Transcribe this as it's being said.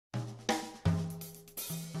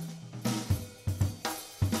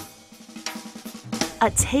A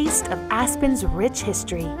taste of Aspen's rich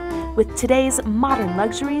history with today's modern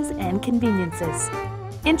luxuries and conveniences.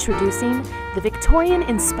 Introducing the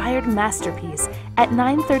Victorian-inspired masterpiece at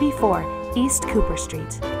 934 East Cooper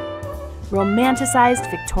Street. Romanticized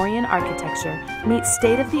Victorian architecture meets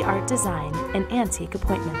state-of-the-art design and antique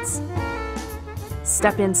appointments.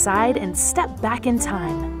 Step inside and step back in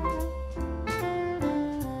time.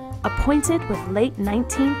 Appointed with late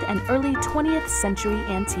 19th and early 20th century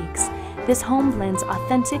antiques, this home blends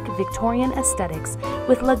authentic Victorian aesthetics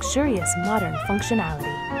with luxurious modern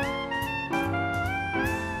functionality.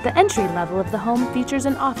 The entry level of the home features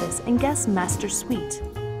an office and guest master suite.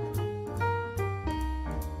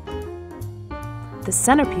 The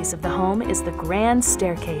centerpiece of the home is the grand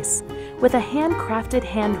staircase, with a handcrafted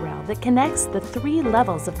handrail that connects the 3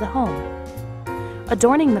 levels of the home.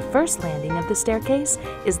 Adorning the first landing of the staircase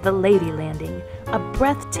is the Lady Landing, a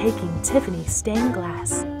breathtaking Tiffany stained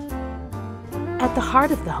glass. At the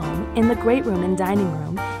heart of the home, in the great room and dining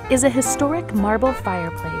room, is a historic marble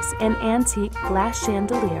fireplace and antique glass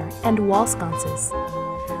chandelier and wall sconces.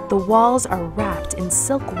 The walls are wrapped in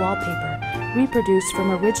silk wallpaper, reproduced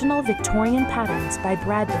from original Victorian patterns by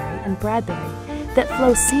Bradbury and Bradbury that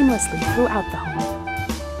flow seamlessly throughout the home.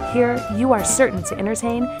 Here, you are certain to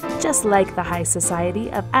entertain just like the high society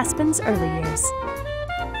of Aspen's early years.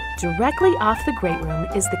 Directly off the great room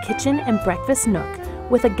is the kitchen and breakfast nook,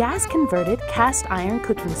 with a gas-converted cast-iron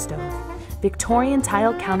cooking stove, Victorian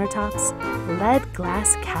tile countertops, lead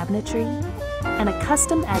glass cabinetry, and a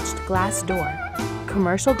custom-etched glass door,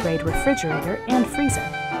 commercial-grade refrigerator and freezer.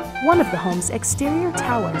 One of the home's exterior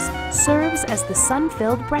towers serves as the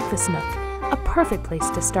sun-filled breakfast nook, a perfect place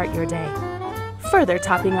to start your day. Further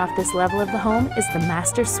topping off this level of the home is the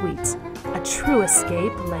master suite, a true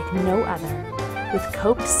escape like no other, with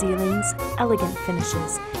coped ceilings, elegant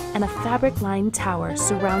finishes, and a fabric-lined tower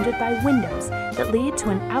surrounded by windows that lead to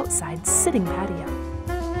an outside sitting patio.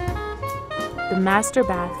 The master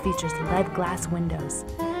bath features lead glass windows,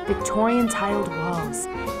 Victorian tiled walls,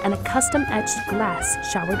 and a custom-etched glass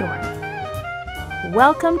shower door.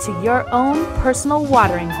 Welcome to your own personal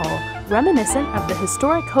watering hole, reminiscent of the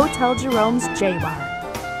historic Hotel Jerome's J Bar.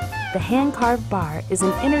 The hand-carved bar is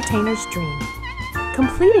an entertainer's dream.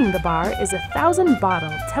 Completing the bar is a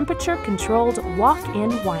 1,000-bottle, temperature-controlled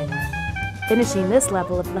walk-in wine room. Finishing this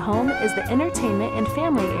level of the home is the entertainment and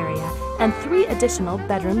family area and 3 additional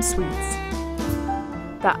bedroom suites.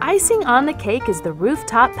 The icing on the cake is the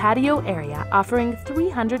rooftop patio area, offering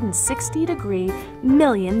 360-degree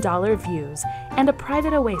million-dollar views and a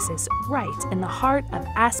private oasis right in the heart of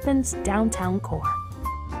Aspen's downtown core.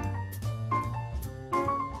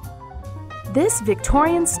 This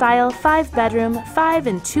Victorian-style 5-bedroom, 5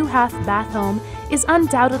 2.5 bath home is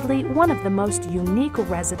undoubtedly one of the most unique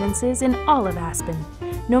residences in all of Aspen,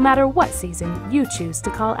 no matter what season you choose to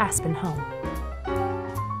call Aspen home.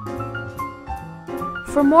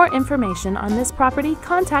 For more information on this property,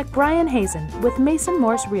 contact Brian Hazen with Mason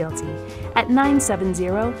Morse Realty at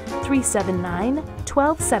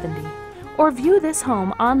 970-379-1270 or view this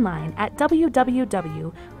home online at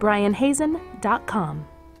www.brianhazen.com.